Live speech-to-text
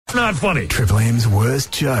Not funny. Triple M's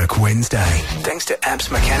Worst Joke Wednesday. Thanks to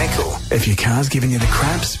Apps Mechanical. If your car's giving you the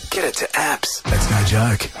craps, get it to Apps. That's no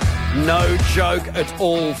joke. No joke at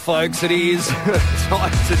all, folks. It is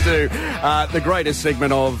time to do the greatest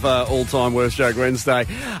segment of all-time Worst Joke Wednesday.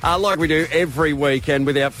 Like we do every week, and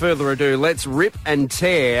without further ado, let's rip and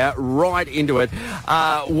tear right into it.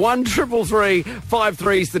 1333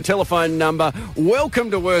 53 is the telephone number.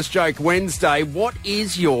 Welcome to Worst Joke Wednesday. What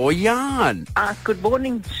is your yarn? Good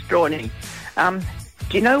morning, Strawny.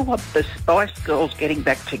 Do you know what the Spice Girls getting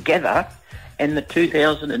back together and the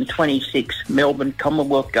 2026 Melbourne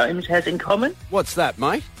Commonwealth Games has in common? What's that,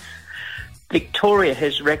 mate? Victoria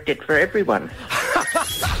has wrecked it for everyone.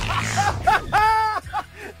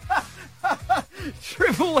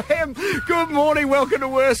 Triple M, good morning. Welcome to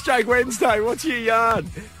Worst Joke Wednesday. What's your yarn?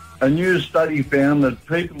 A new study found that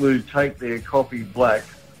people who take their coffee black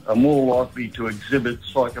are more likely to exhibit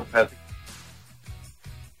psychopathic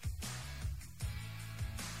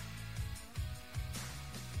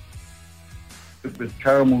with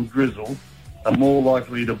caramel drizzle are more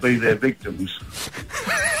likely to be their victims.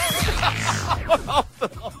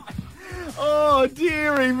 Oh,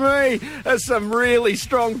 dearie me. There's some really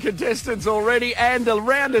strong contestants already. And to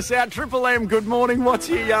round us out, Triple M, good morning. What's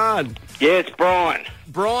your yarn? Yeah, it's Brian.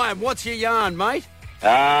 Brian, what's your yarn, mate? Okay,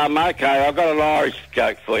 I've got an Irish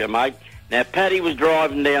joke for you, mate. Now, Paddy was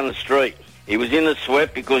driving down the street. He was in the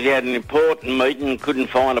sweat because he had an important meeting and couldn't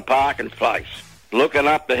find a parking place. Looking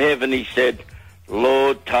up to heaven, he said,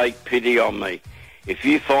 Lord, take pity on me. If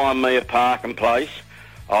you find me a parking place,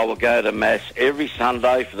 I will go to Mass every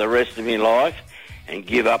Sunday for the rest of my life and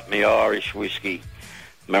give up my Irish whiskey.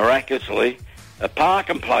 Miraculously, a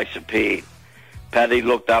parking place appeared. Paddy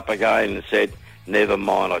looked up again and said, never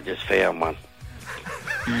mind, I just found one.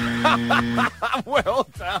 Well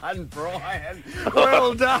done, Brian.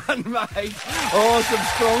 Well done, mate. Oh, some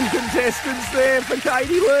strong contestants there for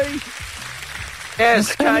Katie Lee.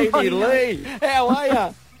 Yes, Katie Lee. How are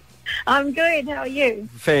you? I'm good. How are you?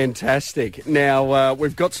 Fantastic. Now,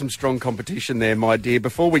 we've got some strong competition there, my dear.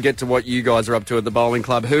 Before we get to what you guys are up to at the bowling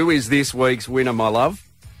club, who is this week's winner, my love?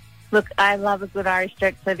 Look, I love a good Irish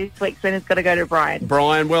joke, so this week's winner's got to go to Brian.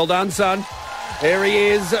 Brian, well done, son. There he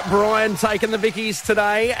is, Brian, taking the Vickies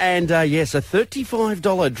today. And, yes, a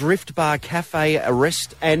 $35 Drift Bar Cafe and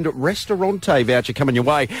Restaurante voucher coming your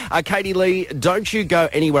way. Katie Lee, don't you go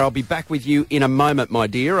anywhere. I'll be back with you in a moment, my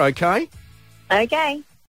dear, okay? Okay.